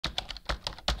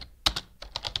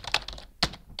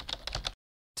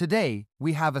Today,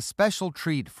 we have a special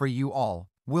treat for you all.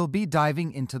 We'll be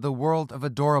diving into the world of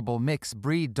adorable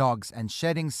mixed-breed dogs and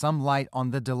shedding some light on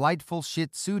the delightful Shih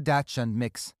Tzu Dachshund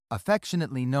mix,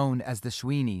 affectionately known as the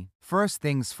Schweenie. First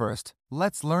things first,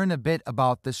 let's learn a bit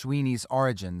about the Schweenie's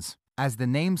origins. As the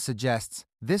name suggests,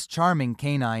 this charming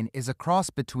canine is a cross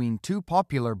between two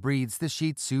popular breeds, the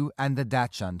Shih Tzu and the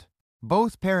Dachshund.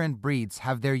 Both parent breeds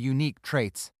have their unique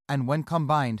traits, and when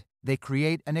combined, they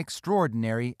create an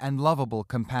extraordinary and lovable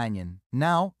companion.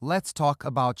 Now, let's talk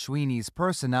about Schweenie's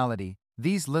personality.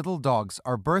 These little dogs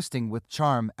are bursting with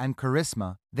charm and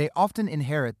charisma. They often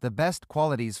inherit the best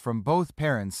qualities from both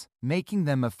parents, making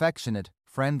them affectionate,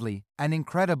 friendly, and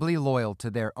incredibly loyal to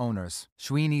their owners.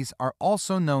 Schweenies are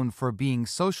also known for being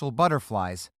social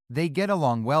butterflies. They get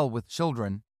along well with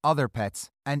children, other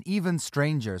pets, and even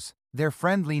strangers. Their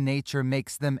friendly nature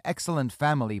makes them excellent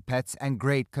family pets and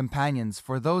great companions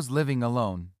for those living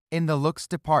alone. In the looks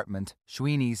department,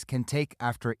 Schweenies can take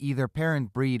after either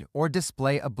parent breed or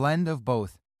display a blend of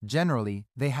both. Generally,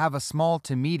 they have a small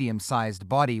to medium-sized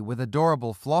body with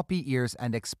adorable floppy ears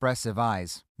and expressive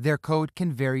eyes. Their coat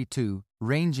can vary too,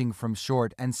 ranging from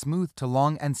short and smooth to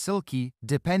long and silky,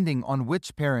 depending on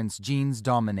which parent's genes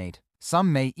dominate.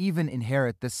 Some may even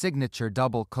inherit the signature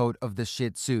double coat of the Shih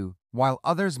Tzu, while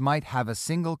others might have a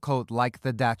single coat like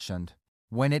the Dachshund.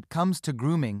 When it comes to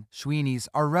grooming, Schweenies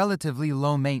are relatively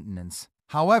low maintenance.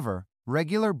 However,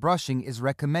 regular brushing is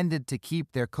recommended to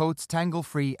keep their coats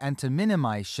tangle-free and to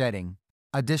minimize shedding.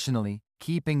 Additionally,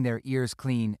 keeping their ears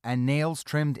clean and nails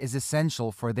trimmed is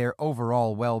essential for their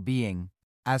overall well-being.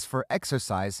 As for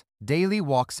exercise, daily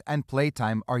walks and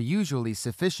playtime are usually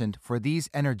sufficient for these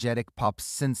energetic pups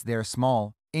since their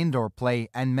small, indoor play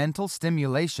and mental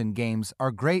stimulation games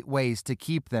are great ways to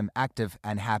keep them active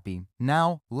and happy.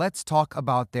 Now, let's talk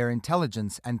about their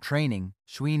intelligence and training.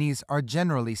 Schweenies are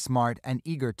generally smart and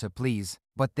eager to please,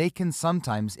 but they can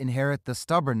sometimes inherit the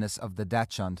stubbornness of the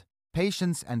Dachshund.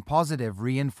 Patience and positive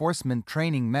reinforcement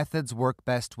training methods work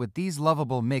best with these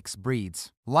lovable mixed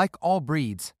breeds. Like all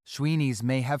breeds, Schweenies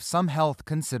may have some health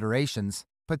considerations.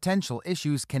 Potential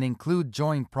issues can include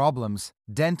joint problems,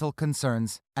 dental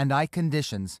concerns, and eye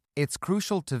conditions. It's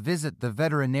crucial to visit the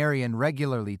veterinarian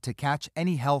regularly to catch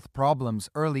any health problems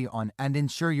early on and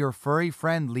ensure your furry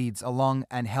friend leads a long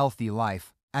and healthy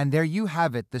life. And there you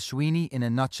have it, the Schweenie in a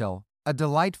nutshell. A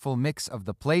delightful mix of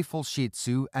the playful Shih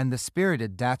Tzu and the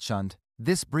spirited Dachshund.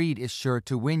 This breed is sure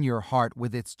to win your heart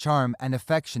with its charm and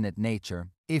affectionate nature.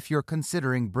 If you're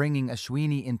considering bringing a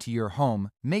Schweenie into your home,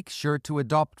 make sure to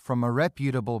adopt from a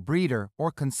reputable breeder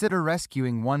or consider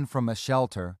rescuing one from a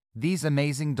shelter. These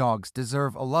amazing dogs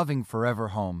deserve a loving forever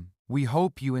home. We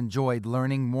hope you enjoyed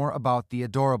learning more about the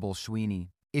adorable Schweenie.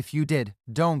 If you did,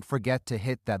 don't forget to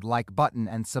hit that like button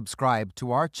and subscribe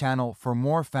to our channel for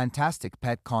more fantastic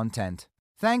pet content.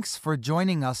 Thanks for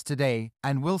joining us today,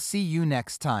 and we'll see you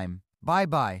next time.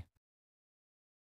 Bye-bye.